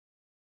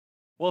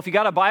Well, if you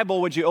got a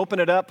Bible, would you open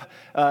it up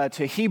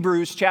to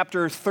Hebrews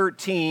chapter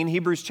 13?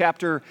 Hebrews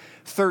chapter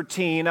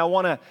 13. I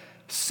want to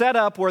set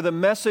up where the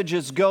message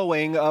is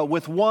going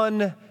with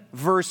one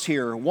verse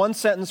here. One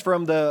sentence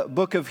from the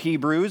book of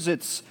Hebrews.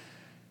 It's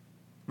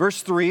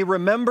verse 3.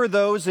 Remember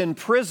those in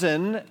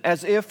prison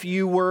as if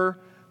you were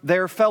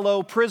their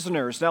fellow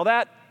prisoners. Now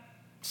that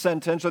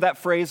sentence or that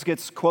phrase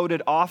gets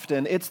quoted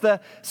often. It's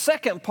the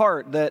second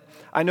part that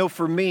I know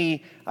for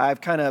me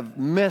I've kind of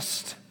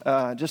missed.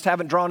 Just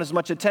haven't drawn as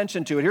much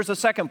attention to it. Here's the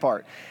second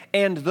part.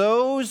 And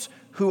those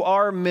who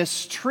are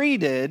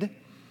mistreated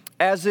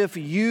as if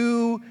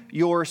you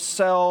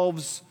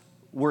yourselves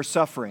were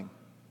suffering.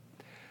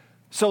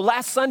 So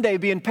last Sunday,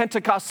 being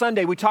Pentecost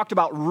Sunday, we talked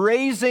about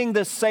raising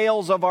the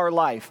sails of our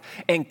life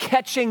and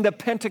catching the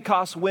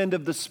Pentecost wind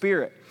of the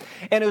Spirit.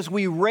 And as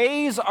we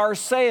raise our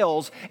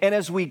sails and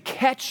as we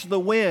catch the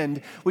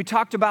wind, we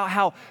talked about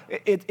how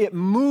it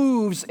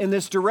moves in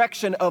this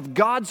direction of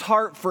God's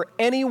heart for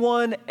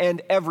anyone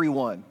and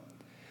everyone.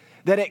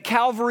 That at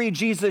Calvary,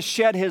 Jesus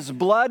shed his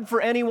blood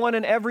for anyone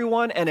and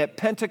everyone, and at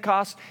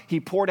Pentecost, he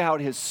poured out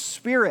his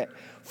Spirit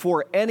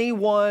for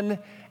anyone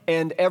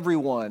and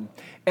everyone.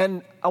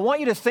 And I want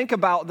you to think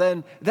about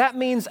then, that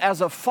means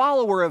as a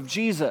follower of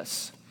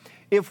Jesus,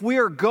 if we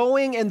are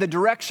going in the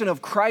direction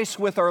of Christ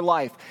with our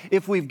life,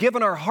 if we've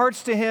given our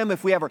hearts to him,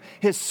 if we have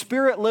his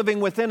Spirit living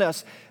within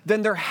us,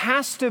 then there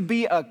has to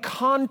be a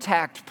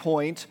contact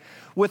point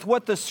with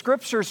what the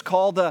scriptures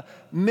call the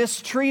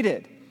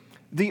mistreated,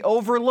 the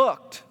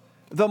overlooked,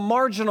 the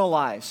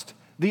marginalized,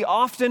 the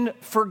often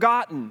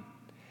forgotten.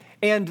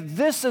 And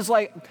this is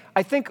like,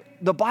 I think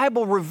the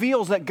Bible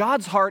reveals that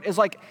God's heart is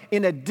like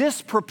in a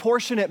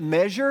disproportionate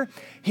measure,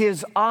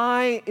 his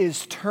eye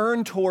is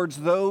turned towards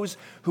those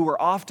who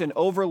are often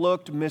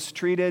overlooked,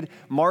 mistreated,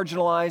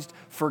 marginalized,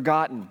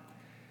 forgotten.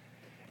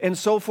 And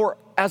so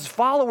as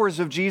followers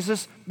of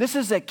Jesus, this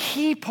is a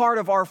key part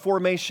of our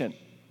formation,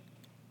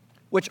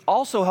 which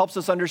also helps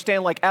us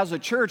understand, like as a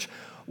church,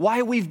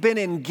 why we've been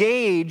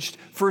engaged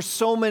for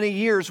so many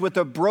years with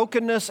the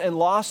brokenness and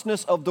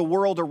lostness of the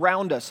world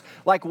around us.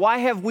 Like, why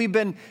have we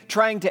been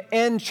trying to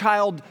end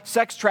child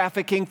sex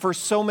trafficking for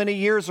so many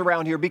years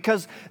around here?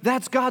 Because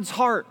that's God's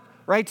heart,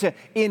 right? To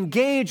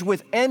engage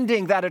with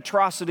ending that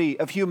atrocity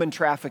of human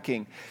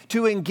trafficking,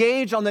 to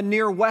engage on the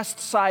near west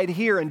side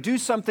here and do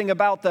something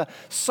about the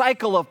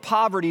cycle of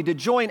poverty, to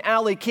join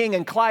Allie King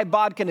and Clyde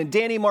Bodkin and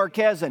Danny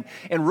Marquez and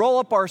roll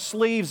up our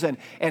sleeves and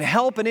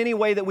help in any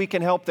way that we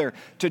can help there,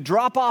 to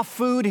drop off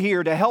food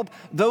here, to help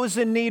those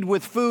in need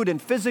with food and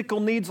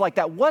physical needs like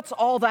that. What's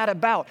all that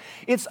about?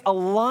 It's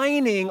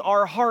aligning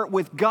our heart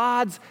with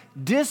God's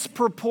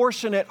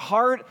disproportionate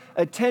heart,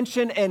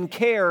 attention, and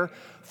care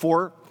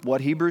for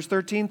what Hebrews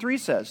 13:3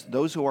 says,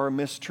 those who are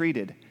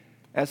mistreated,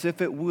 as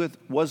if it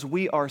was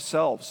we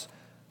ourselves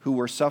who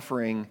were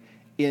suffering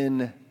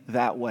in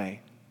that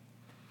way.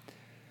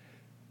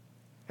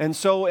 And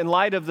so in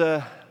light of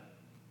the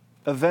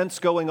events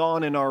going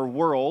on in our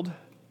world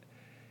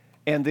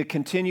and the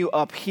continued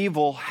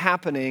upheaval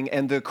happening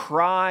and the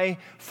cry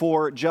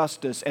for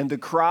justice and the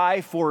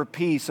cry for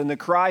peace and the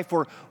cry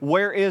for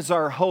where is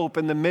our hope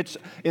in the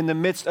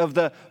midst of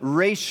the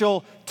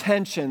racial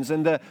tensions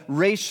and the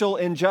racial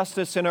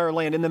injustice in our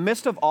land, in the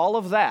midst of all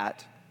of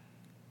that,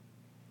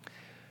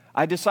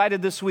 I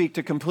decided this week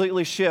to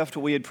completely shift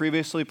what we had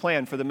previously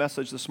planned for the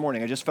message this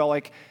morning. I just felt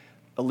like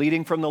a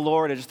leading from the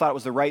Lord. I just thought it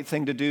was the right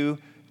thing to do.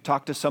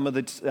 Talked to some of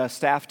the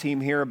staff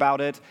team here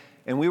about it.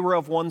 And we were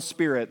of one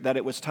spirit that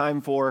it was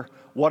time for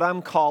what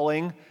I'm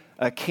calling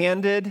a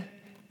candid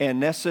and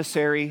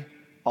necessary,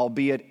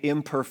 albeit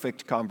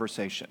imperfect,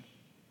 conversation.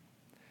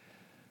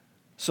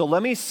 So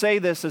let me say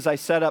this as I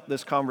set up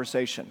this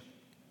conversation.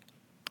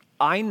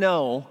 I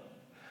know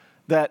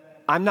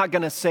that I'm not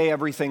going to say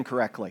everything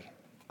correctly.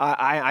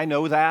 I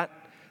know that.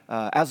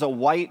 As a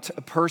white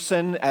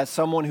person, as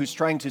someone who's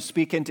trying to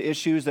speak into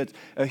issues, that's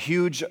a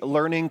huge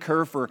learning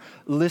curve for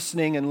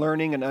listening and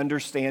learning and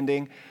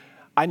understanding.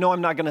 I know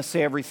I'm not going to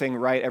say everything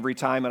right every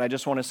time, and I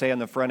just want to say on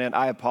the front end,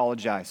 I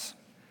apologize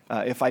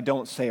if I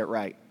don't say it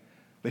right.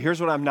 But here's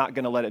what I'm not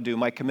going to let it do,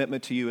 my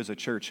commitment to you as a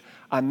church.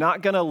 I'm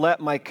not going to let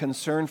my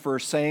concern for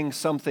saying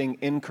something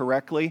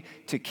incorrectly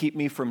to keep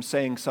me from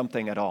saying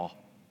something at all.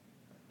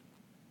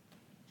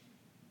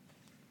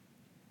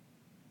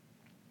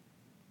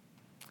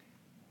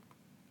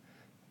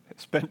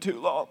 It's been too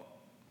long.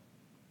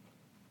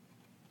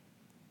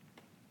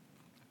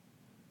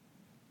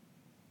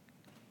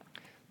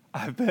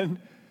 I've been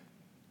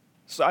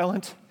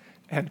silent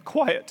and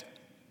quiet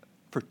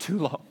for too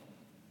long.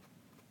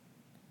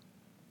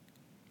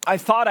 I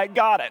thought I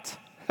got it.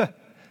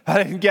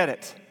 I didn't get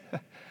it.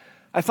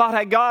 I thought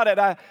I got it.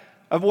 I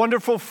have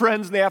wonderful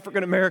friends in the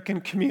African American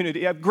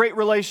community. I have great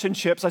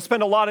relationships. I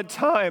spend a lot of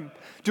time,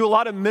 do a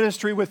lot of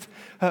ministry with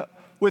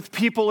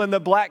people in the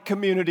Black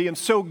community, and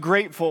so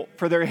grateful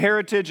for their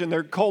heritage and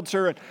their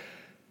culture. And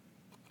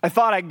I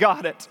thought I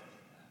got it,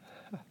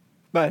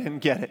 but I didn't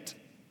get it.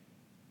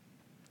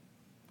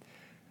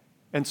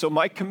 And so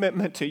my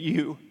commitment to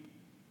you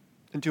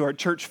and to our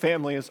church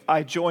family is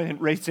I join in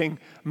raising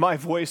my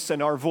voice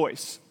and our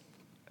voice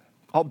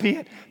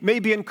albeit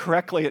maybe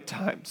incorrectly at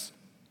times.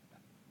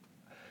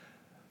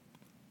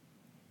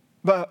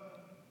 But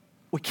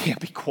we can't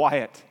be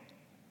quiet.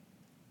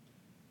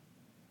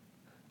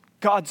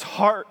 God's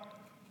heart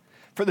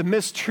for the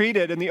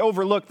mistreated and the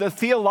overlooked, the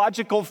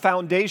theological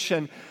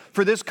foundation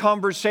for this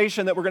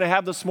conversation that we're going to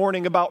have this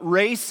morning about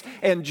race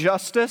and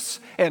justice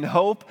and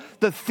hope,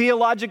 the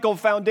theological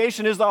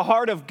foundation is the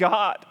heart of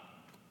God.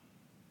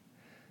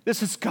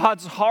 This is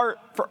God's heart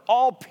for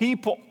all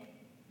people.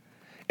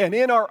 And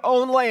in our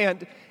own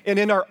land and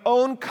in our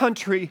own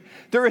country,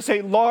 there is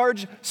a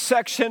large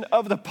section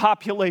of the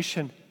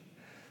population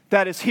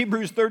that, as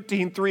Hebrews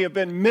 13:3, have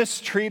been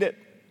mistreated.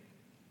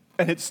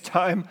 And it's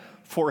time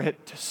for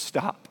it to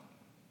stop.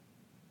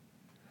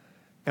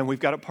 And we've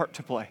got a part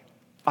to play.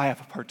 I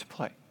have a part to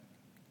play.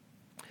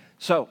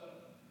 So,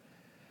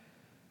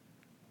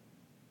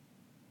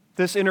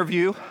 this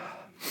interview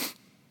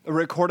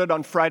recorded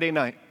on Friday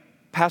night.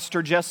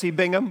 Pastor Jesse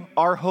Bingham,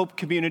 Our Hope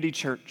Community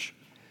Church.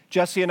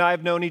 Jesse and I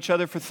have known each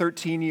other for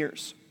 13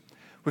 years.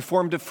 We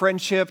formed a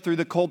friendship through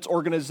the Colts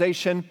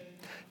organization.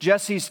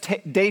 Jesse's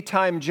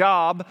daytime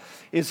job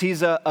is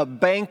he's a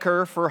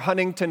banker for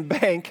Huntington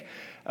Bank,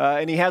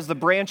 and he has the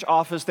branch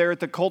office there at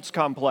the Colts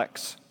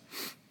complex.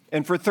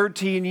 And for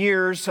 13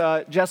 years,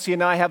 Jesse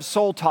and I have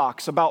soul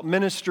talks about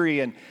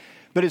ministry.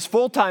 But his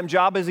full-time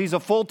job is he's a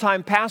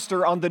full-time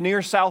pastor on the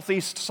near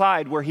southeast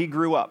side where he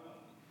grew up.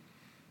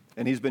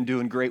 And he's been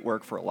doing great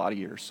work for a lot of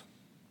years.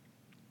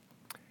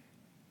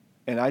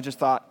 And I just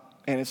thought,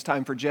 and it's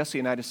time for Jesse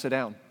and I to sit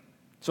down.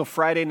 So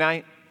Friday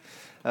night,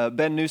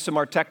 Ben Newsom,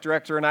 our tech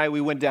director, and I,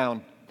 we went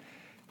down.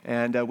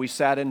 And we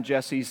sat in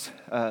Jesse's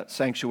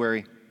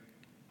sanctuary.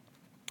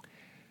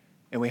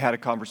 And we had a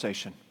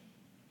conversation.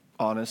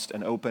 Honest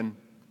and open.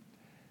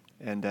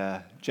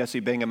 And Jesse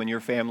Bingham and your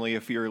family,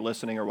 if you're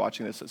listening or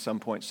watching this at some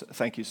point,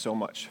 thank you so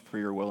much for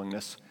your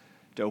willingness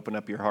to open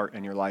up your heart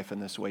and your life in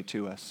this way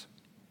to us.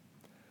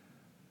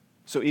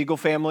 So Eagle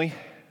family,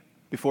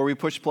 before we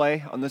push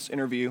play on this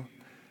interview,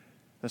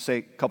 let's say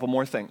a couple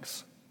more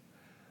things.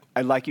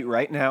 I'd like you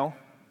right now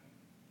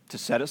to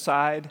set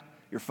aside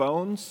your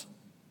phones,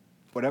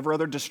 whatever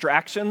other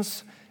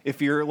distractions.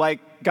 If you're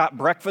got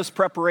breakfast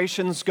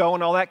preparations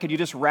going, all that, could you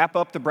just wrap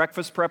up the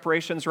breakfast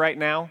preparations right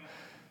now?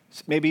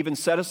 Maybe even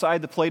set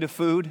aside the plate of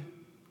food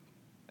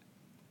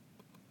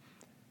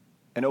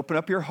and open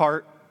up your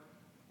heart.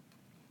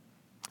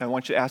 I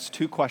want you to ask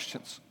two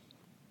questions.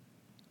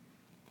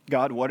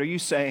 God, what are you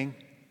saying?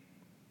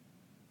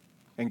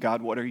 And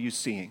God, what are you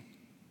seeing?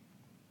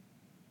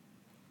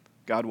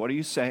 God, what are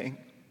you saying?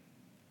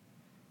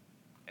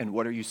 And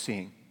what are you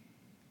seeing?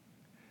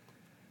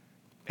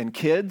 And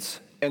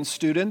kids and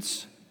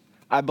students,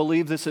 I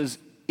believe this is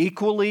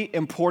equally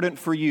important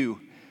for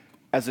you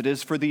as it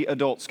is for the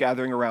adults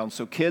gathering around.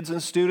 So kids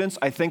and students,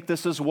 I think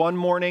this is one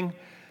morning.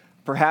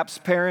 Perhaps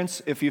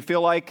parents, if you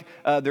feel like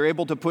they're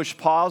able to push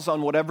pause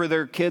on whatever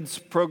their kids'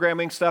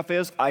 programming stuff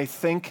is, I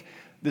think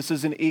this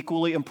is an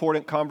equally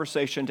important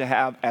conversation to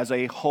have as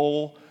a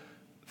whole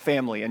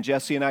family. And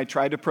Jesse and I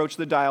tried to approach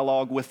the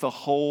dialogue with the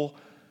whole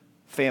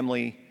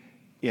family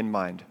in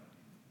mind.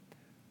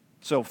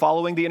 So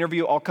following the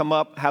interview, I'll come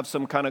up, have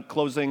some kind of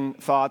closing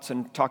thoughts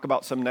and talk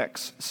about some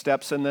next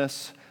steps in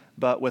this.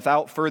 But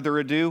without further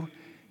ado,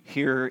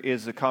 here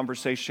is a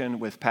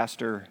conversation with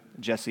Pastor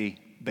Jesse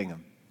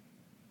Bingham.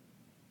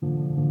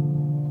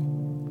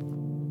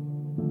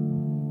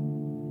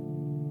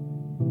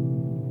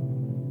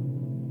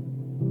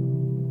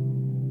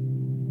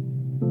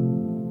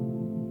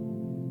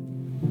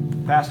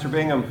 Pastor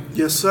Bingham.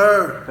 Yes,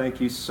 sir.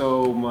 Thank you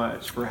so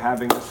much for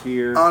having us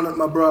here. Honored,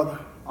 my brother.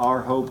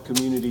 Our Hope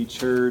Community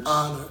Church.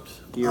 Honored.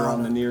 Here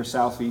on the near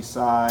southeast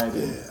side.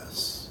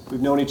 Yes.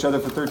 We've known each other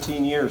for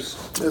 13 years.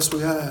 Yes, we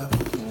have.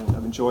 And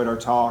I've enjoyed our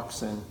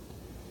talks, and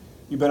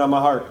you've been on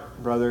my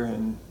heart, brother.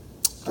 And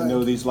I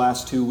know these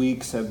last 2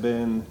 weeks have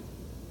been,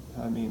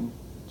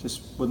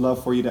 just would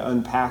love for you to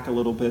unpack a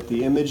little bit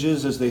the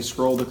images as they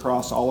scrolled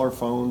across all our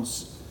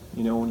phones,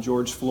 when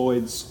George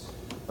Floyd's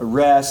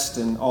arrest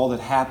and all that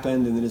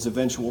happened, and then his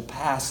eventual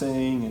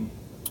passing, and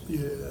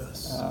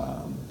yes,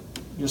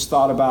 just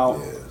thought about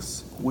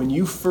yes. When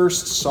you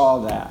first saw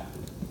that,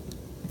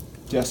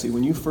 Jesse.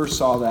 When you first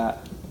saw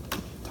that,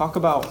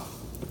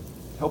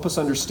 help us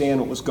understand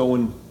what was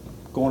going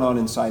on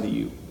inside of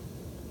you.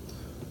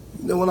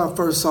 When I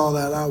first saw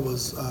that, I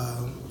was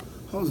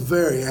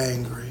very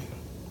angry,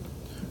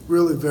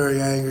 really very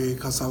angry,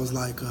 because I was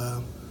like,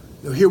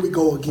 here we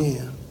go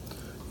again.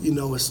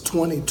 It's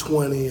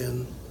 2020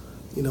 and.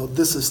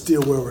 This is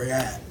still where we're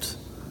at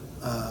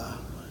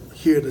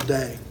here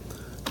today.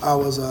 I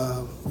was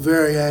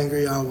very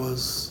angry. I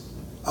was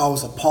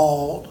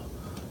appalled.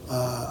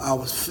 I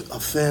was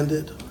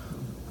offended.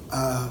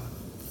 I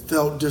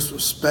felt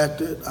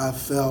disrespected. I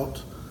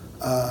felt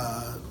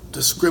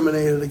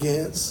discriminated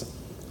against.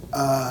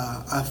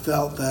 I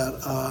felt that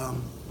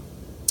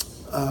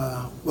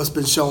what's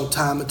been shown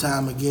time and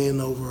time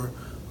again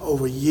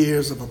over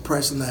years of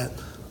oppression, that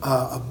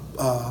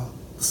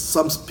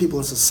some people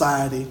in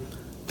society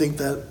think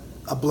that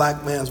a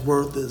black man's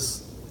worth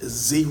is is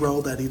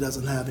zero, that he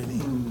doesn't have any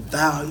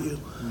value.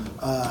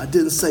 I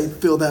didn't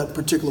feel that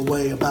particular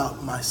way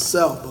about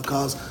myself,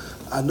 because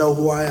I know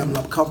who I am and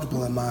I'm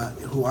comfortable in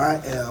who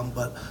I am,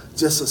 but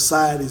just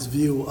society's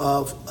view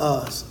of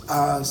us.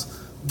 I was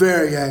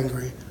very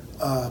angry,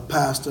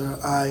 Pastor.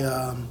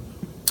 I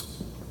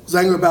was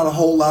angry about a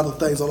whole lot of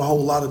things on a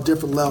whole lot of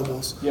different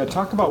levels. Yeah,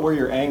 talk about where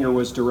your anger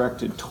was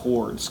directed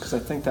towards, because I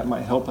think that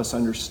might help us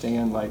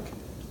understand like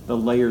the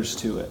layers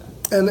to it.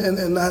 And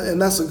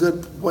that's a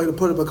good way to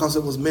put it, because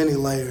it was many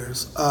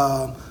layers.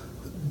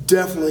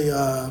 Definitely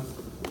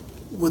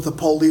with the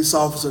police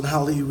officer and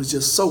how he was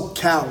just so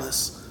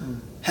callous,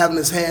 having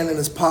his hand in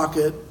his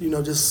pocket,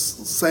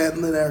 just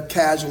sitting there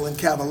casual and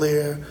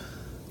cavalier,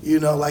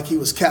 like he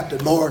was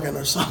Captain Morgan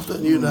or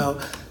something,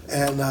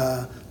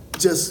 and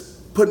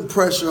just putting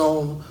pressure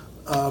on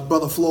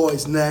Brother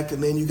Floyd's neck.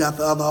 And then you got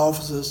the other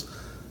officers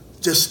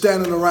just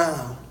standing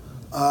around.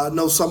 I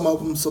know some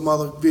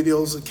other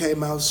videos that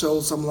came out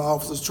showed some of the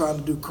officers trying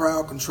to do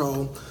crowd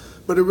control,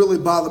 but it really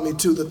bothered me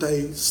too that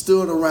they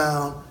stood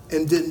around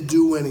and didn't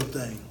do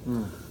anything.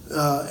 And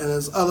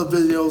as other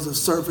videos have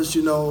surfaced,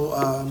 2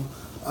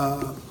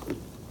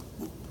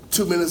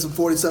 minutes and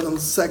 47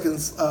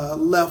 seconds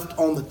left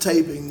on the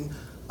taping,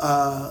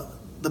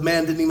 the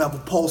man didn't even have a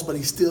pulse, but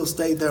he still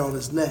stayed there on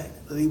his neck.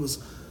 That he was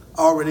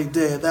already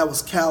dead. That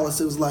was callous.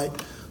 It was like,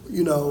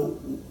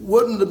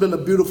 wouldn't it have been a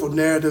beautiful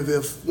narrative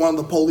if one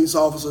of the police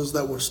officers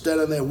that were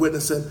standing there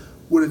witnessing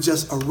would have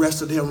just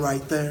arrested him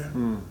right there?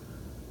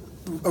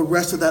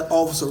 Arrested that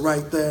officer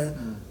right there.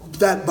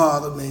 That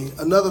bothered me.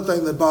 Another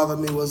thing that bothered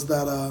me was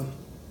that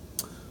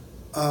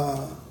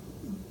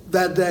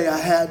that day I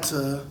had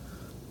to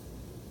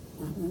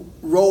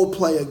role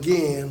play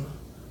again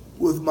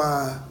with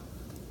my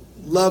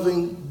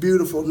loving,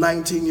 beautiful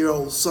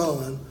 19-year-old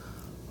son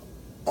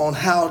on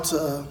how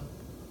to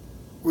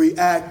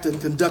react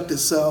and conduct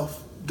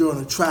itself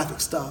during a traffic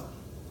stop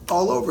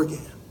all over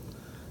again.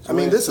 So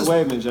wait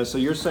a minute, Jess. So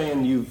you're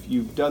saying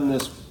you've done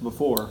this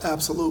before?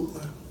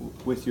 Absolutely.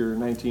 With your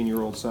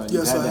 19-year-old son?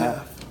 Yes, I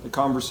have. The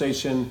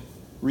conversation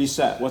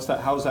reset.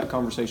 How does that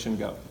conversation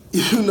go?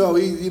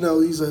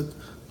 He's a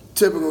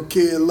typical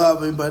kid,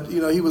 loving, but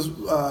he was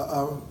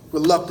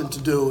reluctant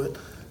to do it.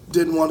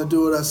 Didn't want to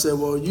do it. I said,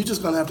 well, you're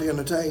just going to have to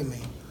entertain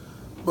me,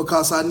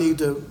 because I need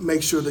to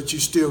make sure that you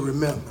still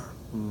remember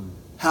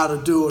how to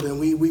do it. And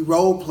we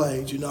role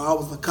played. I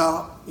was the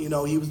cop. He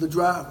was the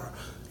driver.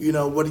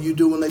 What do you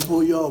do when they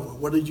pull you over?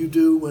 What did you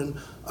do when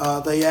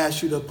they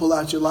ask you to pull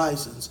out your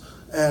license?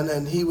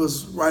 And he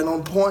was right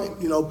on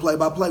point, play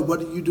by play. What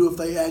do you do if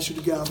they ask you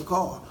to get out of the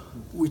car?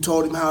 We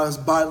told him how his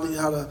body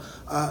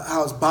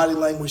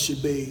language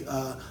should be,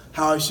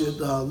 how he should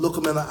look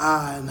him in the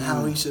eye, and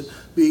how he should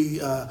be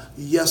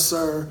yes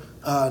sir,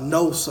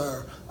 no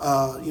sir.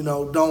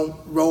 Don't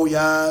roll your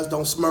eyes,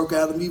 don't smirk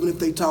at them, even if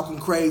they talking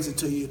crazy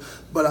to you.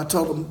 But I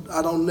told him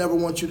I don't never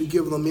want you to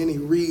give them any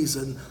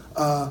reason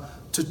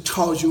to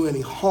cause you any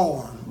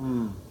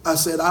harm. I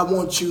said I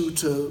want you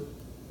to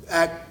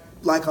act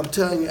like I'm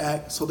telling you to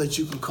act, so that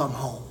you can come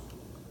home.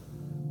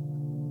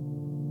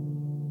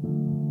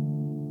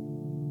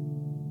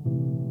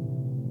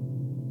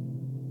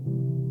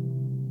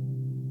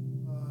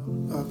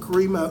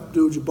 Kareem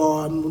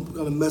Abdul-Jabbar, I'm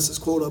going to mess his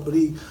quote up, but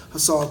I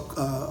saw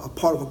a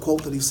part of a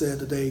quote that he said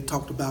today. He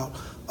talked about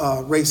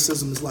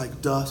racism is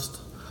like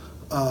dust.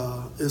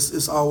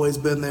 It's always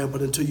been there,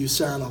 but until you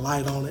shine a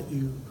light on it,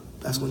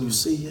 that's when you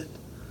see it.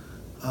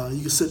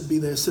 You can be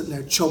there sitting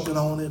there choking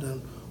on it or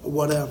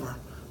whatever,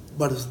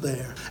 but it's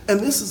there. And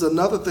this is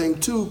another thing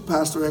too,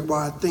 Pastor Egg,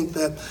 why I think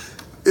that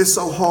it's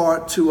so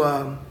hard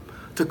to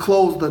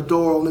close the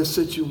door on this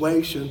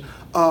situation,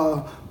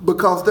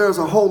 because there's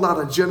a whole lot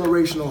of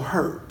generational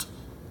hurt.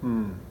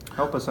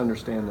 Help us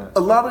understand that. A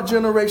lot of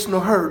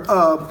generational hurt.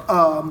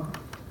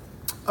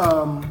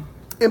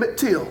 Emmett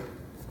Till,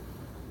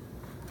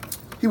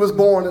 he was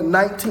born in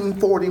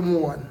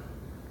 1941.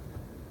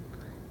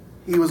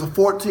 He was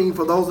for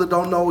those that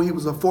don't know, he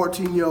was a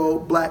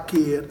 14-year-old black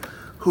kid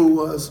who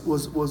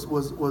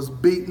was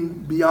beaten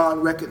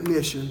beyond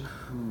recognition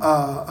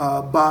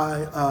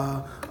by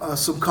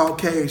some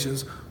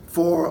Caucasians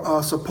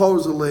for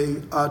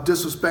supposedly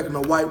disrespecting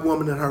a white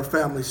woman in her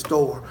family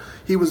store.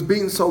 He was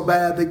beaten so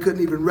bad they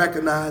couldn't even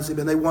recognize him,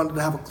 and they wanted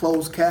to have a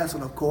closed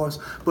casket, of course,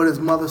 but his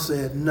mother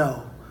said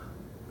no.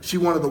 She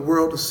wanted the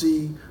world to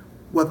see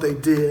what they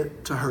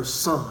did to her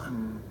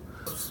son.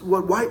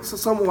 What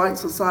some white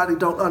society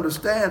don't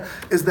understand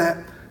is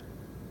that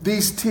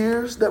these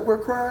tears that we're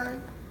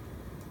crying,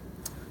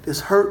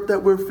 this hurt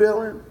that we're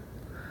feeling,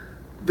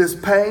 this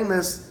pain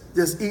that's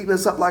just eating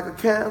us up like a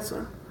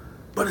cancer,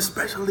 but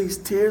especially these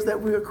tears that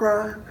we are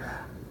crying,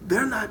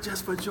 they're not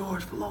just for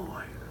George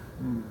Floyd.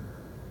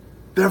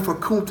 They're for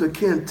Kunta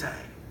Kinte.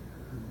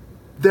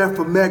 They're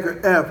for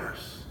Medgar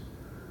Evers.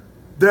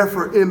 They're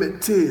for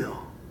Emmett Till.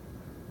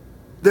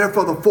 They're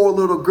for the 4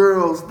 little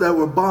girls that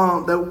were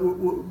bombed,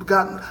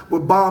 were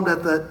bombed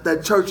at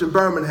that church in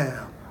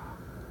Birmingham.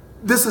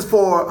 This is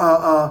for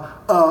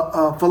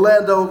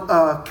Philando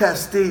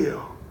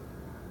Castile.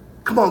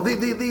 Come on,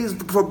 these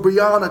for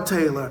Breonna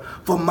Taylor,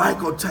 for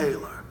Michael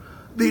Taylor.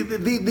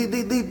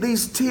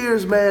 These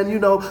tears, man, you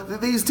know,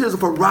 these tears are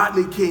for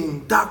Rodney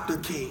King, Dr.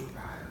 King.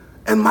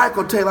 And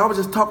Michael Taylor. I was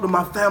just talking to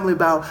my family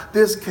about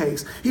this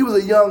case. He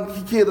was a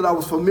young kid that I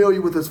was familiar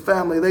with his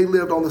family. They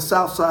lived on the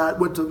south side,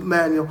 went to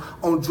Manual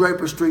on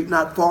Draper Street,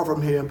 not far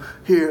from him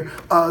here.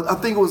 I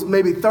think it was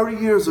maybe 30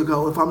 years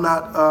ago, if I'm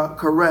not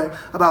correct.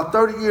 About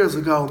 30 years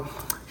ago,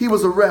 he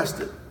was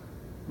arrested.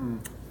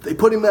 They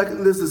put him back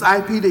in this is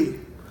IPD.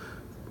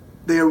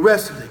 They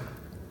arrested him,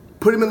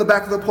 put him in the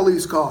back of the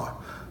police car,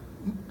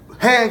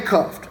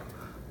 handcuffed.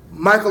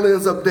 Michael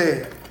ends up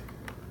dead.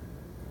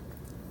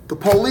 The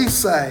police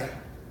say,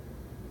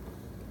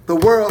 the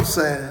world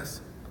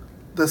says,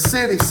 the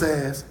city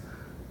says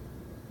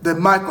that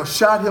Michael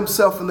shot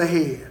himself in the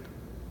head.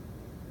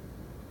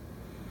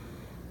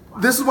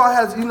 This is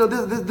why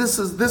this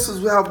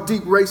is how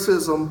deep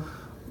racism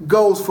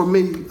goes for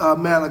me,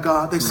 man of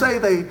God. They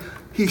say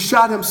he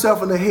shot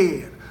himself in the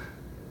head.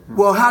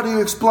 Well, how do you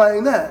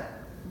explain that?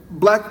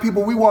 Black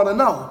people, we want to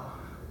know.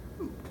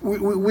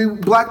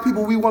 Black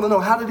people, we want to know,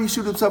 how did he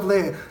shoot himself in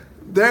the head?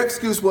 Their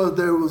excuse was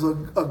there was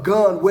a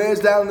gun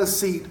wedged down in the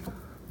seat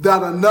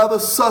that another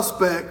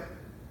suspect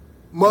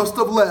must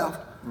have left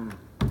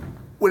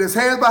with his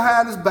hands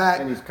behind his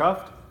back. And he's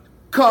cuffed?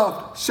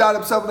 Cuffed, shot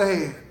himself in the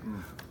head.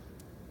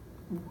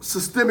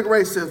 Systemic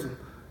racism.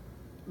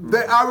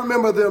 I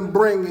remember them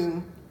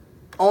bringing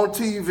on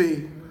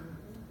TV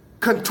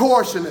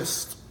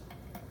contortionists.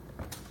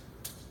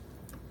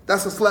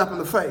 That's a slap in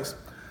the face.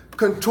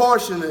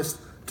 Contortionists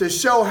to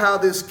show how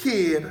this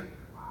kid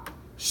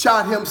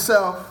shot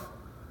himself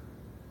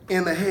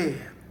in the head.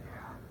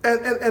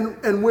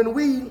 And when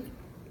we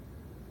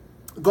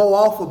go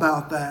off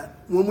about that,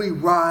 when we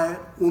riot,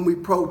 when we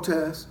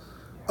protest,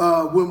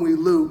 when we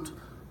loot,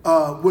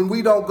 when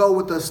we don't go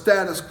with the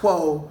status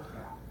quo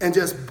and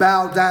just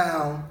bow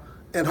down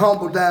and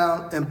humble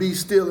down and be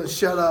still and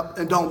shut up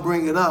and don't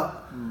bring it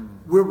up,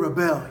 we're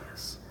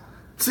rebellious.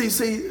 See,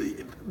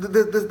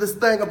 this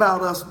thing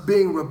about us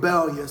being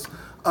rebellious,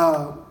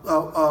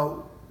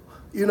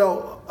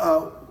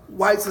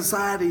 white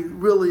society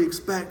really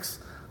expects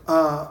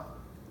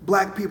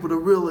black people to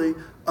really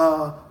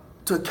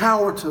to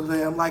cower to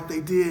them like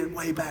they did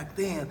way back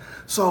then.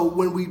 So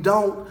when we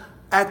don't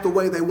act the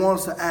way they want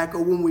us to act,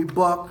 or when we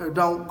buck or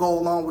don't go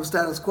along with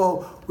status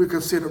quo, we're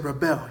considered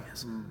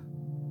rebellious.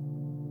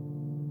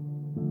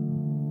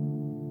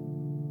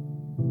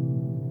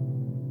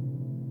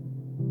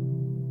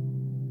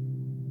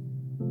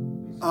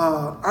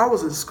 I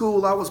was in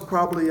school. I was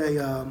probably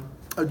a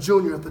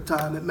junior at the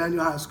time at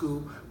Manual High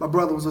School. My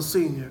brother was a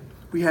senior.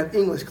 We had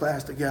English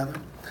class together.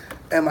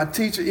 And my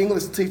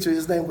English teacher,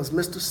 his name was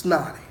Mr.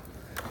 Snotty.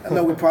 I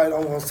know we probably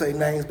don't want to say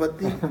names,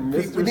 but we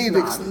need to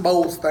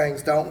expose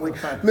things, don't we?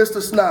 Okay.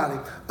 Mr. Snotty.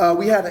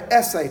 We had an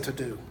essay to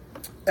do.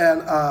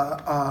 And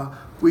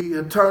we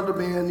had turned them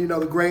in,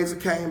 the grades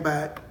that came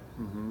back.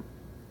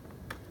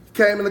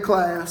 Came into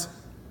class,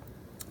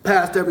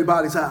 passed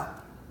everybody's out.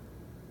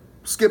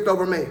 Skipped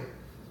over me.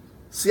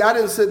 See, I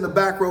didn't sit in the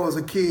back row as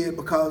a kid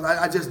because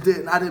I just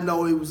didn't. I didn't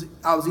know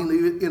I was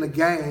in a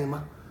game,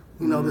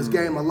 this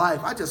game of life.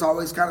 I just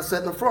always kind of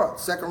sat in the front,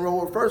 second row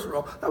or first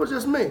row. That was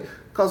just me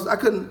because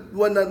wasn't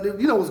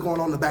what's going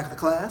on in the back of the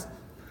class.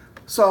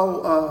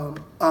 So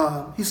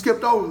he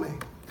skipped over me.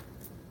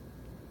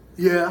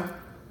 Yeah,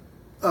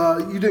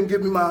 you didn't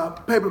give me my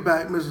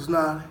paperback, Mrs.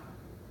 Snotty.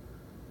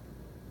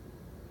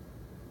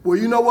 Well,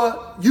 you know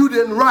what? You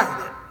didn't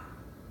write it.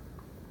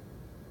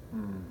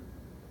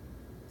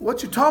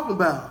 What you talking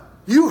about?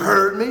 You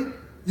heard me.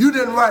 You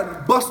didn't write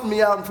it. Busted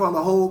me out in front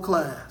of the whole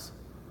class.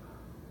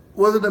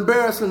 Was it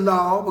embarrassing?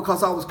 No,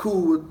 because I was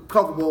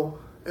comfortable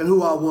in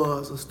who I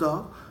was and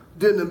stuff.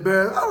 Didn't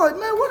embarrass. I was like,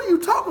 man, what are you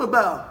talking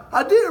about?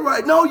 I did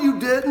write. No,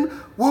 you didn't.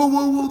 Woo,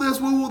 woo, woo, this,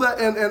 woo, woo,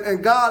 that.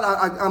 And God,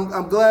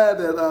 I'm glad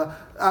that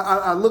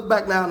I look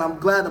back now and I'm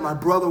glad that my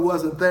brother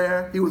wasn't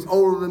there. He was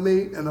older than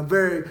me and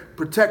very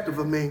protective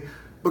of me,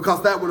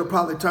 because that would have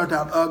probably turned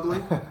out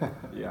ugly.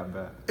 Yeah, I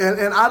bet.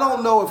 And I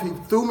don't know if he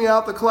threw me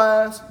out the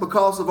class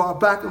because of our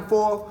back and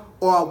forth,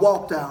 or I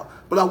walked out.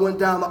 But I went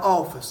down the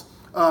office.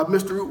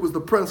 Mr. Root was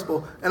the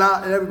principal, and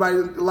everybody,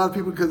 a lot of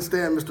people couldn't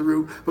stand Mr.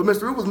 Root, but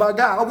Mr. Root was my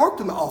guy. I worked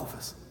in the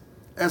office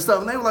and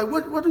stuff, and they were like,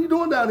 what are you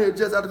doing down here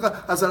just after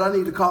class? I said, I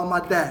need to call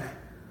my daddy.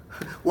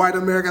 White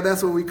America,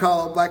 that's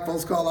what black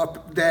folks call our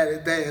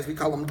dads. We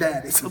call them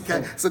daddies,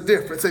 okay? It's a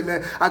difference. Hey,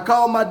 man, I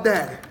called my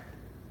daddy.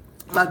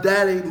 My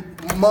daddy,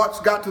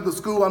 March got to the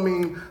school,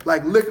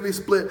 like lickety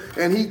split,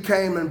 and he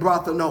came and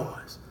brought the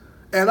noise.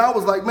 And I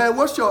was like, man,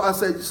 I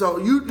said, so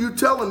you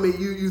telling me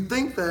you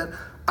think that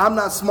I'm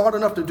not smart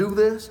enough to do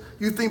this?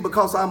 You think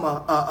because I'm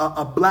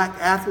a black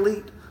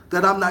athlete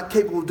that I'm not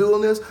capable of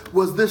doing this?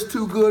 Was this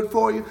too good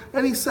for you?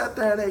 And he sat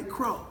there and ate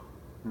crow.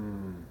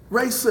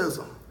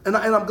 Racism. And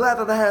I'm glad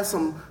that I had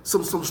some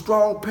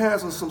strong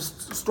parents and some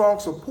strong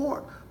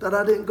support that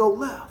I didn't go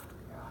left.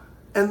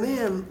 And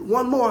then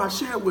one more I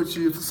share with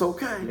you, if it's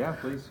okay. Yeah,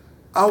 please.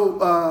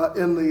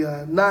 In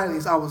the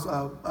 90s, I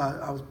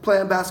was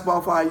playing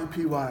basketball for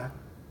IUPUI.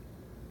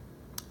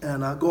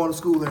 and going to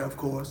school there, of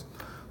course,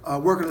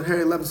 working at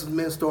Harry Levinson's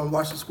men's store in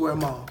Washington Square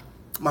Mall,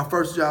 my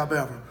first job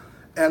ever.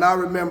 And I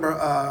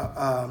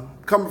remember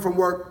coming from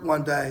work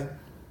one day,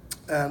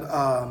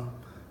 and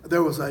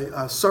there was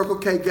a Circle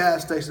K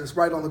gas station that's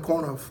right on the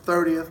corner of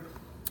 30th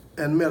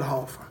and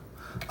Midhofer.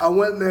 I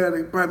went in there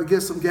to probably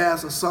get some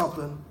gas or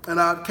something, and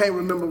I can't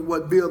remember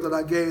what bill that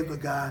I gave the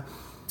guy.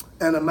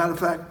 And a matter of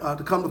fact,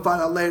 to come to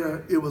find out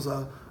later, it was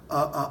a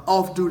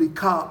off-duty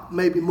cop,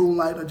 maybe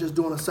moonlight or just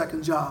doing a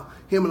second job.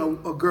 Him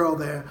and a girl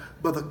there,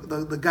 but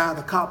the guy,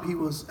 the cop, he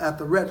was at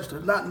the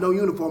register. No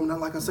uniform. And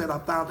like I said, I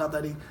found out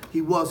that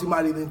he was. He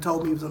might have even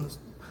told me he was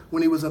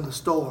when he was in the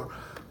store.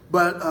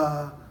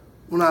 But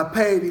when I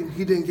paid him,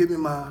 he didn't give me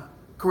my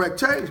correct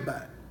change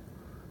back.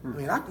 I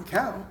mean, I can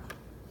count.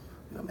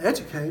 I'm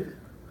educated.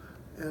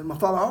 And my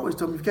father always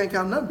told me, if you can't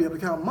count nothing, be able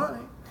to count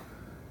money.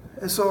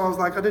 And so I was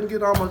like, I didn't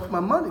get all my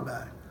money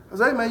back. I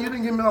said, hey man, you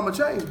didn't give me all my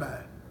change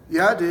back.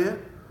 Yeah, I did.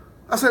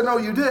 I said, no,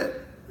 you did.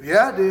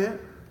 Yeah, I did.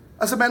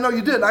 I said, man, no,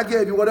 you didn't. I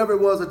gave you whatever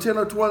it was, a 10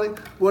 or 20,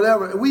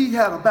 whatever. And we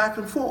had a back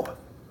and forth.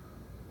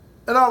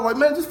 And I was like,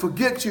 man, just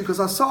forget you,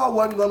 because I saw I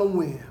wasn't going to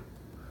win.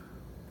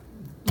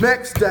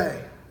 Next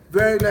day,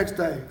 very next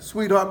day,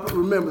 sweetheart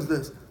remembers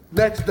this.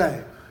 Next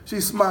day,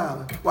 she's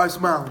smiling, wife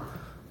smiling.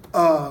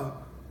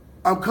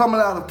 I'm coming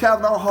out of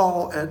Kavanaugh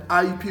Hall at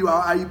IUP,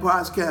 our IUP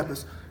High's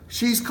campus.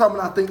 She's coming,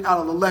 I think, out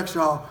of the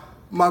lecture hall.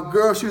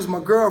 She was my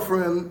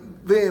girlfriend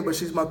then, but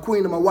she's my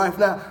queen and my wife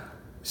now.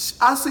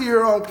 I see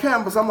her on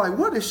campus. I'm like,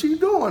 what is she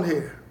doing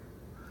here?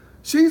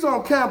 She's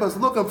on campus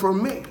looking for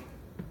me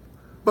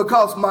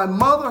because my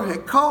mother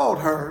had called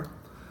her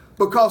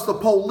because the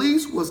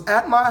police was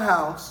at my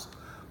house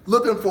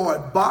looking for a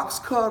box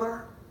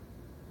cutter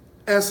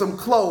and some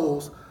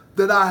clothes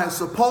that I had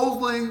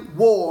supposedly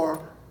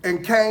wore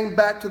and came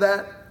back to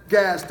that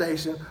gas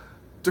station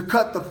to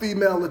cut the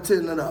female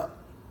attendant up.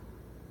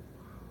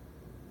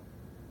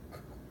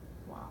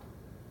 Wow.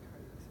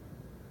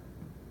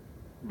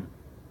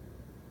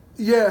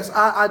 Yes,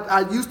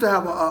 I used to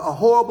have a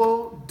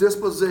horrible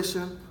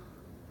disposition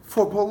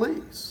for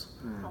police.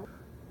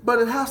 But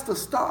it has to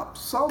stop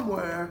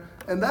somewhere,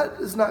 and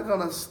that is not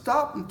going to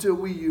stop until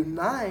we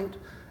unite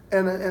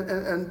and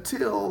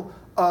until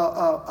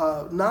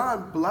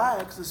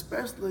non-blacks,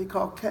 especially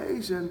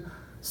Caucasian,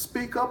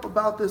 speak up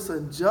about this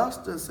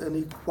injustice and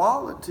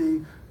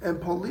equality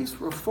and police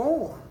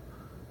reform.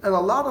 And a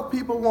lot of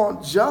people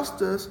want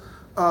justice,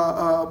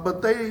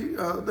 but they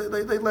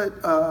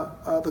let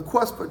the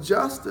quest for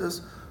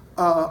justice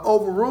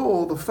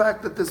overrule the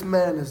fact that this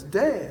man is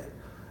dead.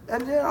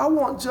 And yeah, I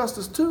want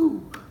justice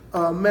too,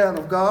 man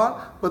of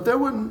God, but there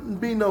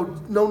wouldn't be no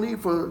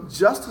need for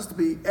justice to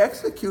be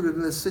executed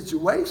in this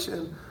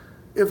situation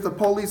if the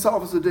police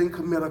officer didn't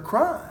commit a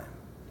crime.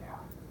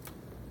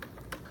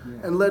 Yeah.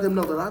 And let him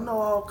know that I know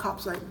all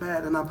cops ain't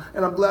bad, and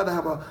I'm glad to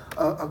have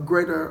a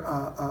greater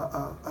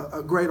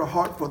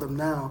heart for them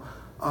now,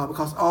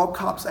 because all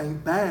cops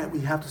ain't bad. We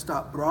have to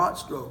stop broad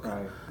stroking.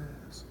 Right.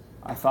 Yes.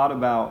 I thought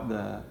about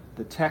the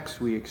text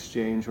we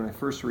exchanged when I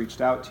first reached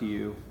out to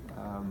you.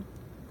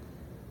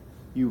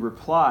 You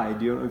replied.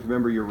 Do you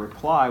remember your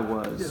reply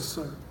was? Yes,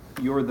 sir.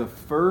 You're the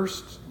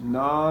first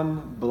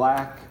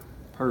non-black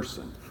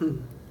person to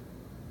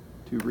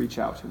reach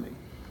out to me.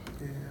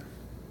 Yeah.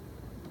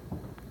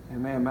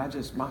 And man,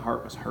 my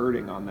heart was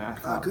hurting on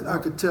that. I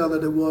could tell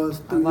that it was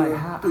through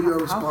your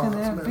response. How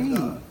can that be?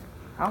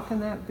 How can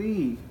that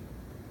be?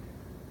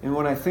 And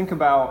when I think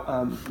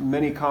about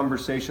many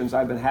conversations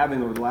I've been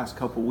having over the last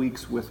couple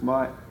weeks with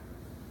my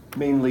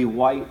mainly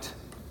white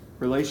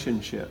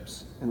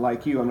relationships, and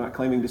like you, I'm not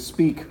claiming to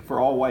speak for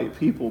all white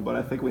people, but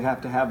I think we have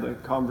to have the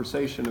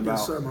conversation about.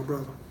 Yes, sir, my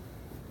brother.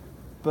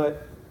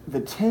 But the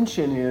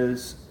tension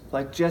is,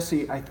 like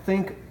Jesse, I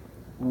think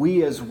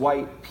we as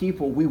white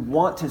people, we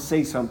want to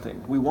say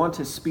something. We want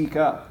to speak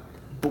up,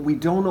 but we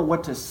don't know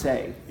what to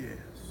say. Yes.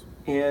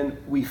 And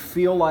we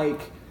feel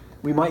like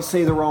we might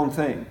say the wrong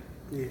thing.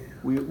 Yeah.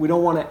 We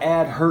don't want to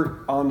add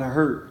hurt onto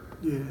hurt.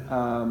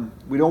 Yeah.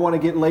 We don't want to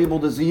get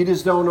labeled as you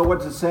just don't know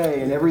what to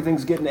say, and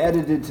everything's getting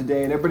edited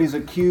today, and everybody's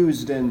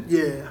accused and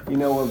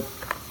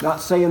of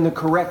not saying the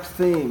correct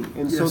thing.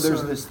 And so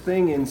there's this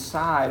thing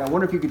inside. I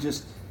wonder if you could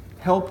just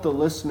help the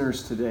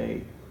listeners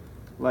today.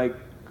 Like,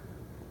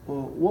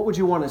 well, what would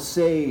you want to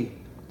say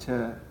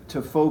to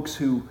folks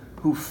who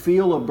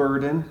feel a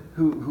burden,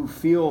 who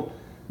feel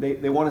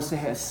they want to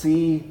say, I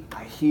see,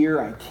 I hear,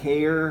 I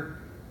care,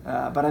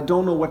 but I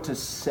don't know what to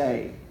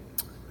say?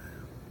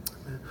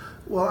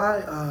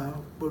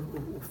 Well,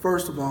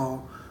 first of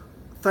all,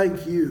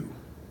 thank you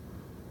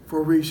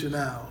for reaching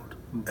out.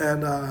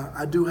 And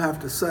I do have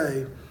to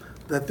say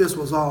that this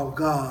was all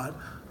God,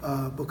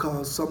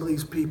 because some of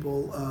these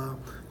people,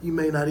 you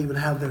may not even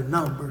have their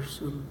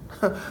numbers,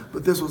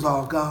 but this was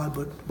all God.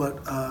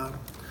 But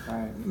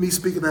right. Me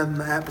speaking that in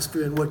the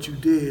atmosphere and what you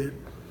did,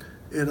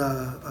 it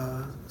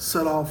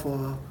set off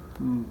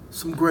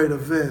some great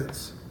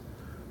events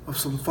of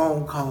some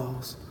phone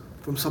calls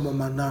from some of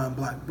my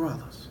non-black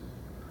brothers.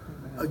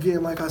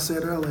 Again, like I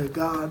said earlier,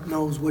 God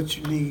knows what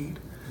you need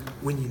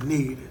when you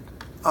need it.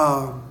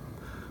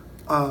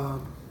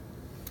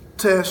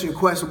 to answer your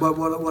question, but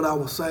what I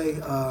will say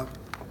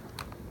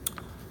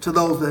to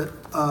those that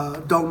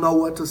don't know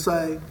what to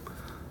say,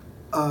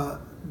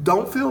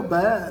 don't feel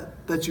bad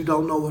that you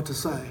don't know what to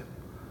say.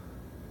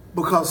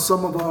 Because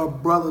some of our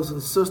brothers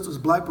and sisters,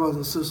 black brothers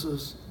and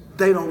sisters,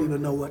 they don't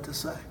even know what to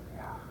say.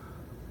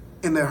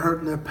 And their hurt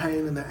and their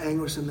pain and their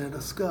anguish and their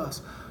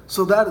disgust.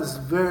 So that is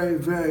very,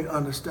 very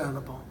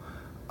understandable.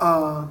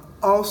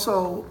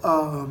 Also,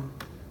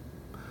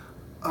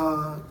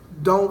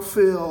 don't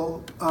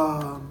feel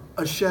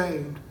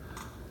ashamed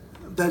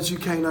that you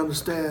can't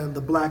understand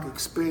the black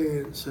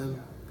experience and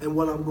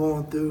what I'm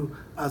going through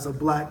as a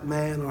black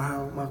man, or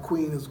how my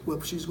queen is,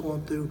 what she's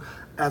going through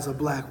as a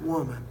black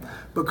woman.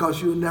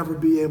 Because you'll never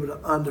be able to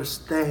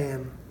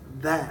understand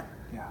that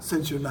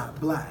since you're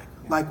not black.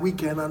 Like we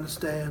can't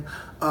understand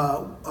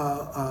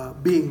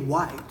being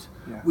white.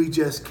 We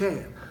just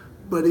can't.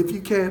 But if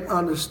you can't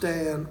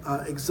understand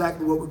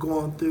exactly what we're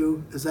going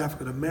through as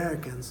African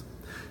Americans,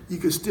 you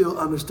can still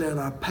understand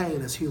our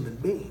pain as human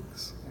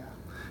beings.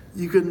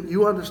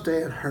 You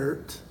understand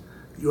hurt,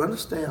 you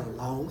understand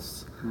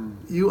loss,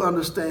 you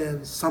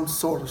understand some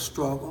sort of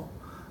struggle,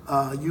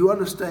 you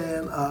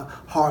understand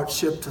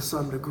hardship to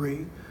some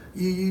degree.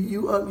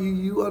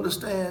 You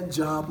understand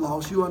job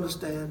loss, you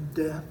understand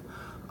death.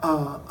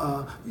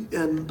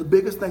 And the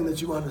biggest thing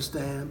that you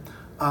understand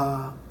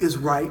is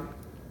right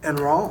and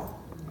wrong.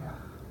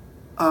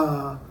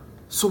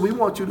 So we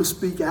want you to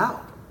speak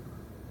out.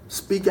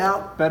 Speak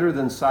out. Better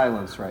than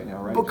silence right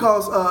now, right?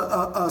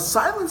 Because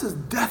silence is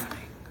deafening.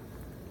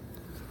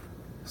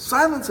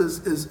 Silence is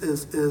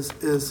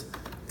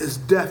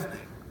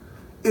deafening.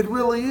 It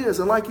really is.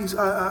 And like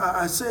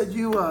I said,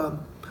 you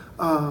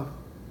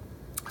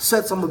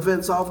set some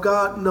events off.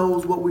 God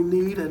knows what we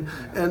need, and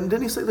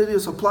then He said that He'll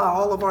supply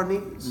all of our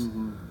needs.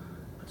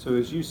 So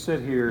as you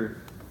sit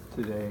here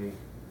today,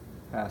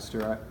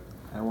 Pastor,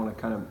 I want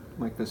to kind of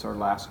make this our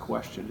last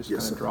question. Just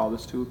kind of draw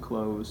this to a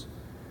close.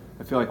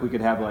 I feel like we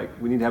could have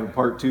we need to have a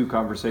part 2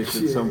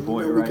 conversation at some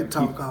point, right? We could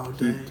talk all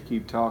day.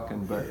 Keep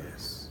talking, but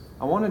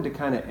I wanted to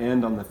kind of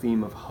end on the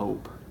theme of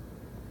hope.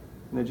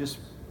 And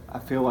I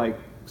feel like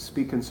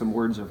speaking some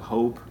words of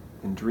hope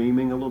and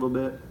dreaming a little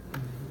bit.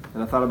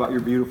 And I thought about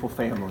your beautiful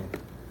family.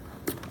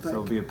 So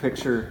it'll be a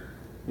picture,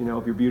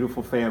 of your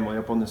beautiful family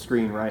up on the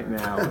screen right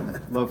now. And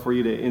love for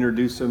you to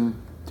introduce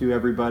them to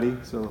everybody.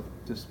 So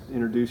just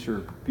introduce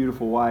your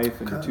beautiful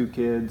wife and your 2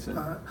 kids.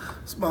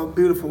 It's my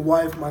beautiful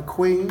wife, my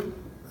queen.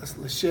 That's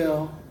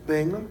Lachelle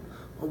Bingham.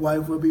 My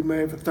wife will be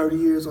married for 30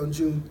 years on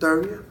June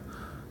 30th.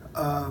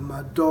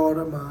 My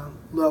daughter, my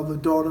lovely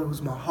daughter,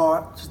 who's my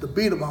heart, she's the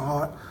beat of my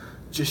heart,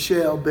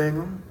 Jashelle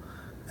Bingham.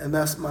 And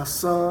that's my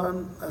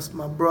son, that's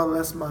my brother,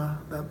 that's my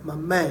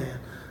man,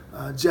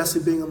 Jesse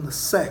Bingham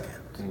II.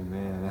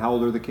 Amen. How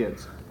old are the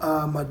kids?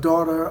 My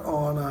daughter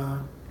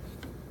on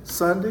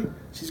Sunday,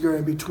 she's going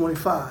to be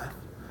 25.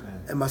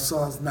 Amen. And my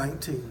son's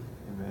 19.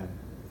 Amen.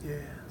 Yeah.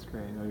 That's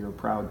great. I know you're a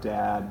proud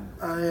dad.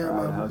 I am.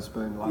 Proud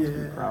husband, lots to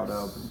be proud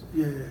of.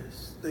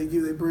 Yes. They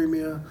bring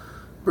me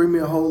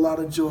a whole lot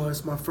of joy.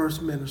 It's my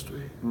first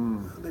ministry.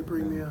 They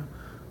bring me a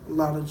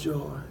lot of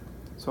joy.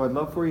 So I'd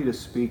love for you to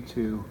speak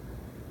to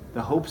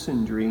the hopes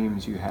and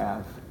dreams you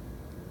have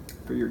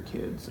for your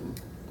kids.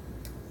 And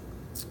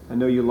I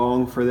know you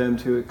long for them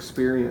to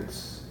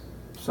experience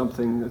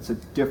something that's a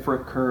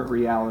different current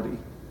reality.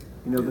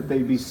 That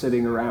they'd be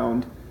sitting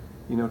around,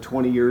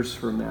 20 years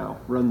from now,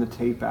 run the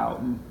tape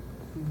out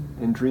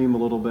and dream a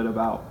little bit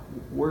about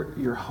where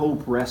your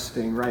hope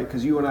resting, right?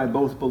 Because you and I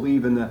both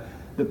believe in the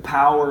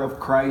power of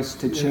Christ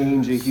to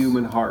change a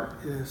human heart.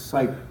 Yes,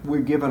 like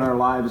we're giving our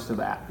lives to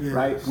that,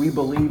 right? We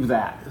believe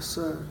that. Yes,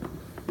 sir.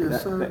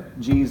 That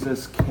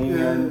Jesus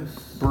can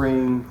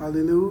bring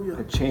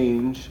a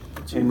change,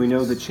 and we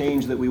know the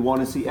change that we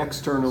want to see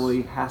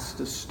externally has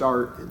to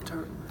start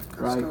internally,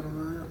 right?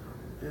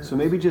 So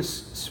maybe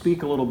just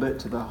speak a little bit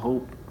to the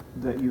hope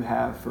that you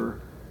have for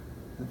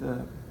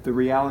the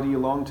reality you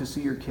long to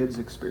see your kids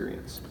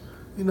experience.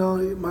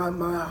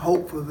 My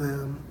hope for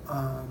them,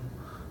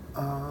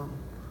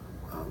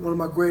 one of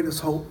my greatest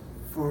hope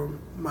for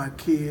my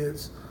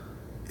kids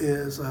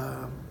is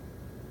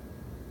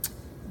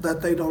that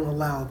they don't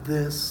allow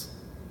this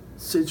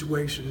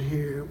situation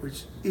here,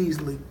 which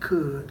easily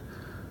could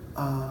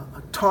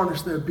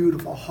tarnish their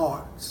beautiful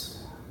hearts.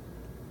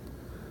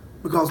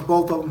 Because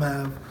both of them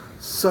have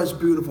such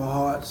beautiful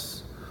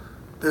hearts.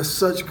 They're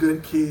such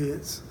good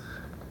kids.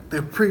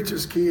 They're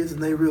preachers' kids,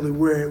 and they really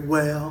wear it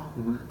well.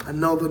 I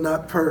know they're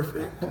not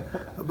perfect,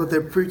 but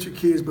they're preacher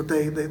kids, but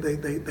they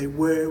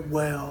wear it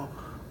well.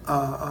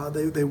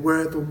 They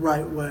wear it the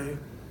right way.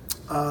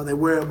 They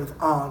wear it with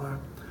honor.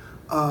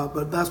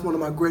 But that's one of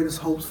my greatest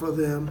hopes for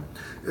them,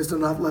 is to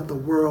not let the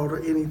world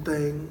or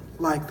anything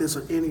like this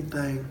or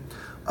anything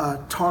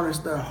tarnish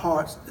their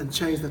hearts and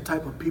change the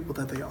type of people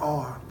that they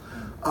are.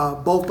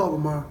 Both of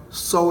them are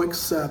so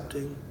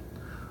accepting,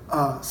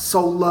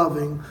 so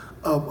loving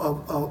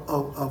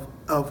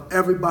of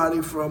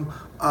everybody from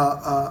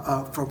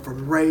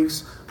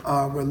race,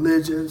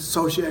 religion,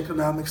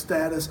 socioeconomic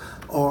status,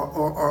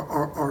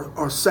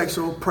 or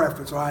sexual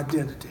preference or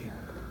identity.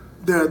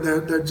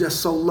 they're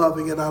just so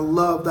loving, and I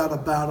love that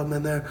about them.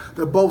 And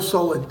they're both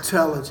so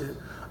intelligent.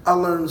 I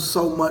learned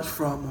so much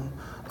from them.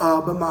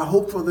 But my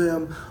hope for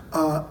them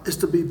is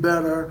to be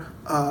better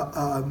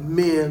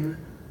men,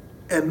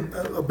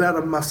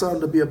 and my son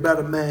to be a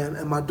better man,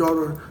 and my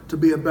daughter to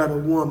be a better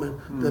woman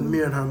than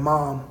me and her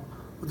mom,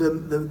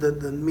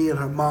 than me and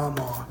her mom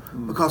are.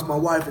 Because my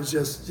wife is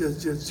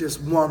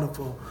just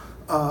wonderful.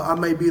 I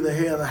may be the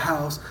head of the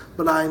house,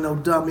 but I ain't no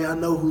dummy. I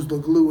know who's the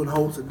glue and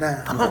holds it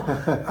down.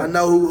 I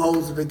know who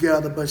holds it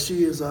together, but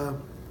she is a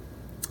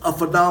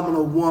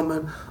phenomenal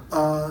woman.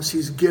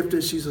 She's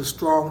gifted. She's a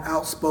strong,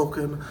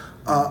 outspoken,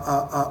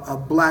 a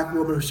black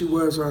woman. She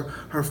wears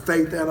her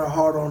faith and her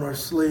heart on her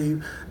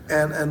sleeve.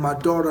 And my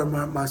daughter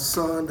and my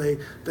son,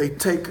 they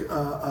take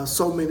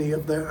so many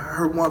of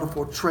her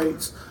wonderful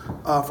traits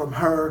from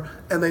her,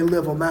 and they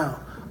live them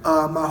out.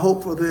 My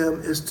hope for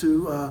them is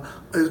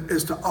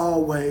to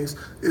always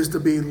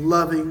be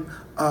loving,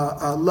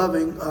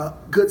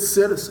 good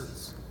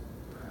citizens.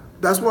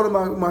 That's one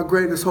of my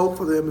greatest hope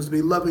for them, is to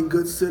be loving,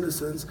 good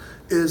citizens.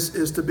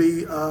 Is to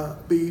be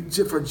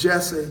for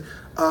Jesse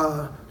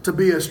to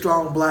be a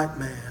strong black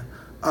man.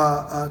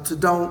 To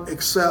don't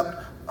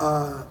accept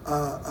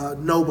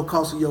no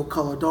because of your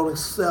color. Don't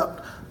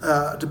accept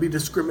to be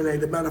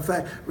discriminated. Matter of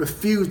fact,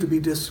 refuse to be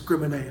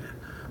discriminated.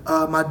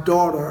 My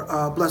daughter,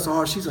 bless her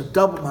heart, she's a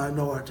double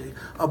minority,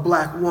 a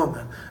black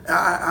woman.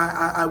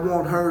 I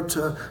want her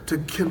to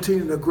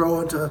continue to grow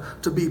and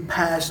to be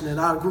passionate.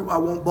 I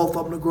want both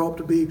of them to grow up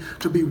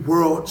to be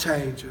world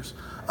changers.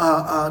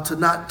 To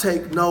not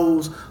take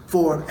no's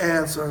for an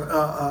answer.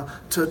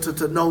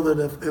 To know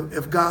that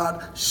if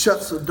God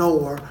shuts the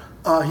door,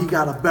 he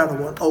got a better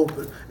one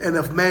open. And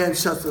if man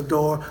shuts the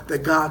door,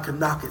 that God can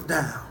knock it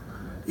down.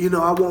 You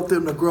know, I want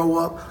them to grow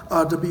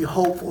up to be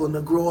hopeful, and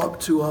to grow up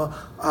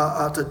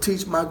to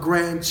teach my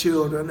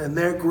grandchildren and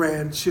their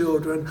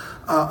grandchildren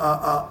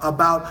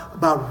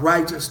about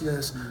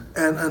righteousness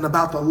and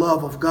about the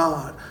love of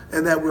God,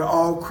 and that we're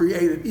all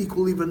created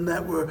equal, even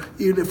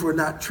if we're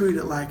not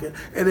treated like it.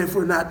 And if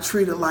we're not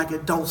treated like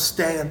it, don't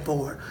stand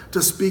for it.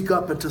 To speak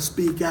up and to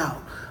speak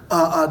out.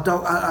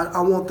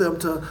 I want them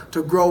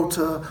to grow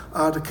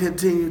to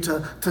continue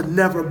to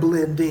never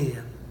blend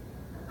in.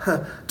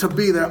 To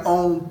be their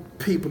own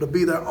people, to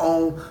be their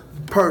own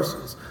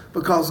persons.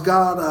 Because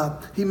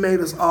God, he made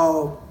us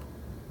all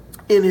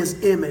in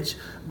his image,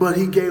 but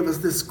he gave us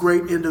this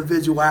great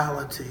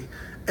individuality.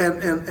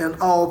 And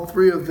all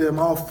three of them,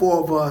 all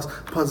four of us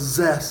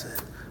possess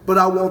it. But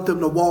I want them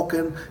to walk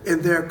in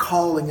their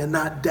calling and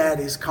not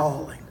daddy's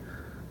calling.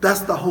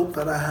 That's the hope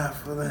that I have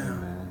for them.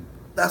 Amen.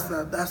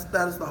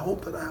 That is the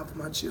hope that I have for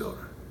my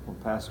children. Well,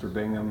 Pastor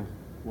Bingham,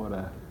 what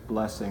a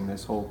blessing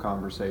this whole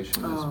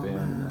conversation has been.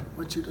 Man.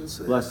 What you just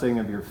said. Blessing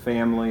of your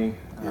family.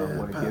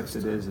 What a Pastor. gift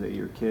it is that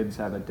your kids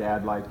have a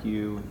dad like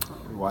you,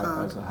 your wife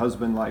has a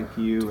husband like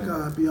you, and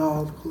God be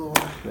all the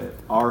glory. that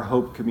our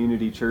Hope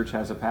Community Church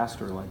has a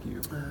pastor like you.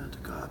 To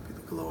God be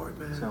the glory,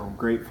 man. So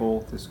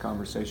grateful. This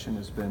conversation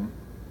has been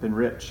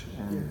rich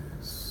and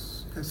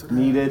Yes,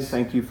 needed. has.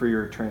 Thank you for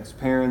your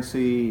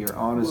transparency, your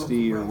honesty,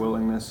 You're your welcome,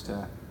 willingness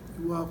to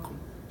You're welcome.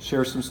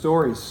 share some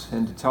stories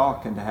and to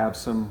talk and to have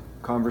some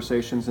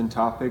conversations and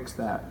topics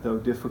that, though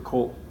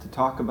difficult to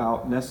talk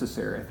about,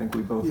 necessary. I think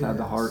we both had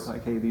the heart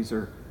like, hey, these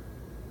are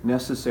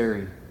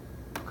necessary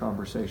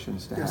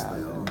conversations to Yes, have.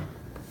 they are. And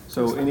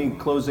so any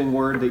closing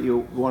word that you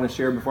want to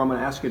share before I'm going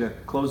to ask you to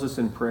close us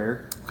in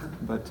prayer. Okay.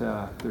 But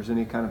if there's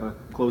any kind of a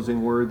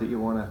closing word that you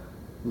want to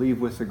leave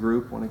with the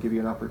group, I want to give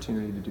you an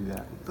opportunity to do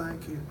that.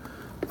 Thank you.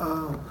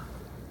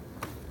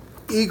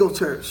 Eagle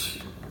Church,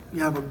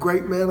 you have a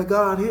great man of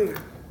God here.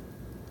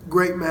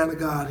 Great man of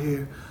God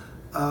here.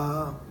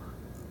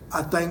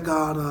 I thank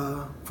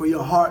God for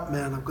your heart,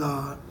 man of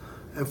God,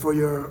 and for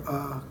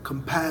your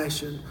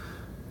compassion,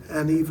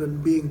 and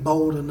even being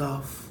bold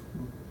enough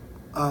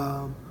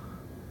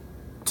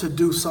to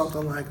do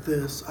something like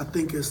this. I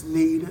think it's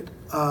needed.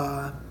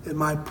 In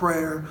my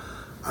prayer,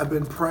 I've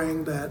been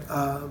praying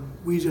that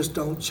we just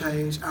don't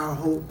change our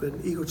hope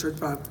in Eagle Church,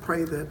 but I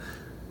pray that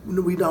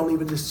we don't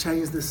even just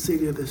change this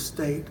city or this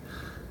state,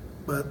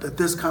 but that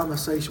this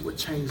conversation would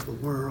change the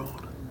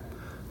world.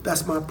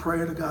 That's my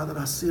prayer to God that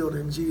I sealed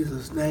in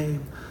Jesus'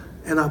 name,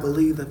 and I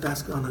believe that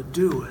that's going to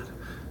do it.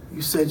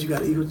 You said you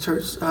got Eagle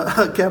Church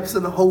campus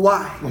in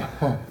Hawaii.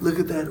 Look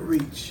at that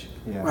reach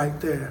right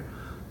there.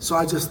 So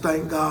I just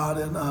thank God,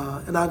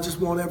 and I just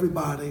want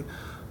everybody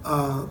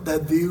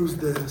that views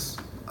this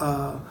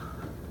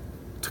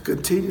to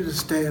continue to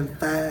stand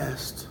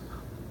fast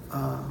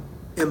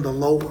in the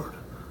Lord.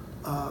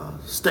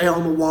 Stay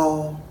on the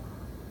wall.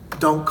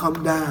 Don't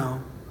come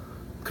down.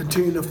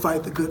 Continue to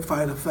fight the good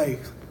fight of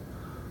faith.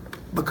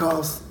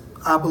 Because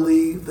I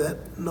believe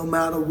that no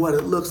matter what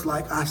it looks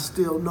like, I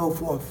still know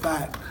for a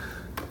fact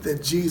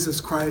that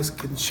Jesus Christ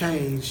can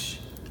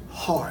change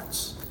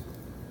hearts.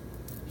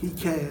 He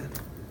can.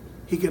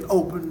 He can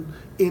open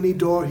any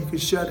door. He can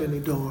shut any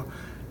door.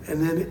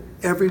 And then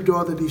every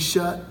door that he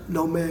shut,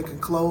 no man can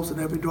close.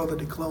 And every door that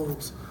he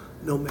closed,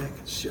 no man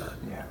can shut.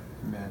 Yeah.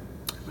 Amen.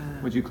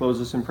 Amen. Would you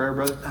close us in prayer,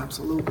 brother?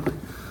 Absolutely.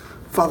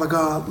 Father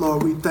God,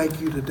 Lord, we thank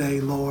you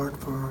today, Lord,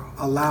 for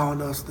allowing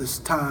us this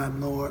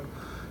time, Lord.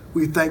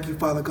 We thank you,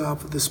 Father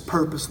God, for this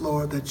purpose,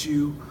 Lord, that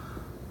you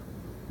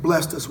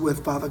blessed us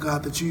with, Father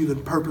God, that you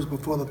even purposed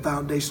before the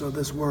foundation of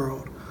this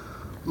world.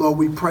 Lord,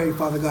 we pray,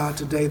 Father God,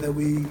 today that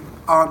we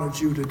honored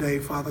you today,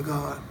 Father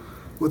God,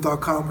 with our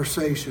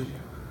conversation.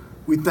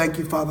 We thank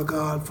you, Father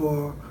God,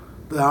 for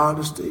the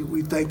honesty.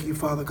 We thank you,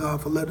 Father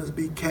God, for letting us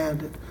be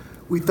candid.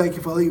 We thank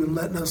you for even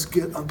letting us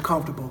get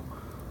uncomfortable.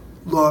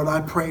 Lord, I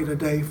pray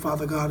today,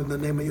 Father God, in the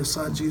name of your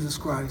Son, Jesus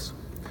Christ,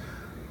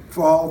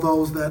 for all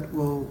those that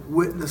will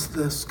witness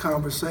this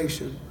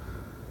conversation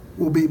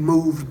will be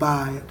moved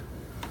by it.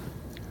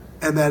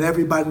 And that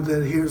everybody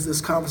that hears this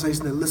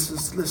conversation, that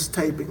listens to this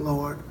taping,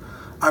 Lord,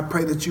 I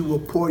pray that you will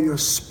pour your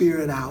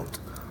spirit out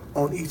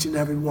on each and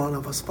every one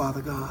of us,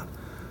 Father God.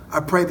 I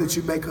pray that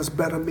you make us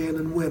better men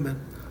and women,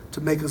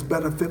 to make us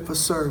better fit for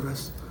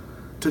service,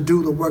 to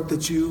do the work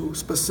that you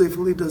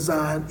specifically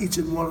designed each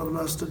and one of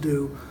us to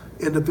do,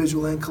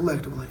 individually and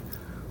collectively.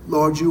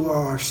 Lord, you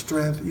are our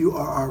strength. You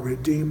are our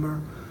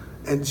Redeemer.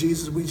 And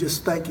Jesus, we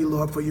just thank you,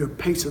 Lord, for your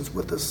patience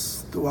with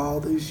us through all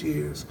these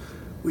years.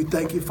 We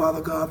thank you,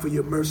 Father God, for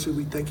your mercy.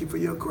 We thank you for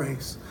your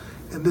grace.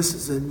 And this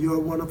is in your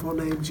wonderful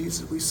name,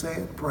 Jesus, we say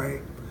and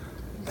pray.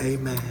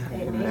 Amen.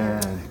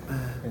 Amen.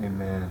 Amen.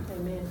 Amen.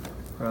 Amen.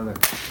 Brother.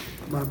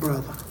 My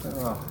brother.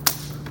 Oh,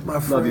 My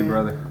friend. love you,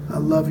 brother. I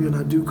love you, and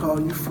I do call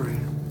you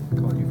friend.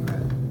 Call you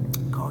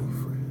friend. Call you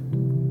friend.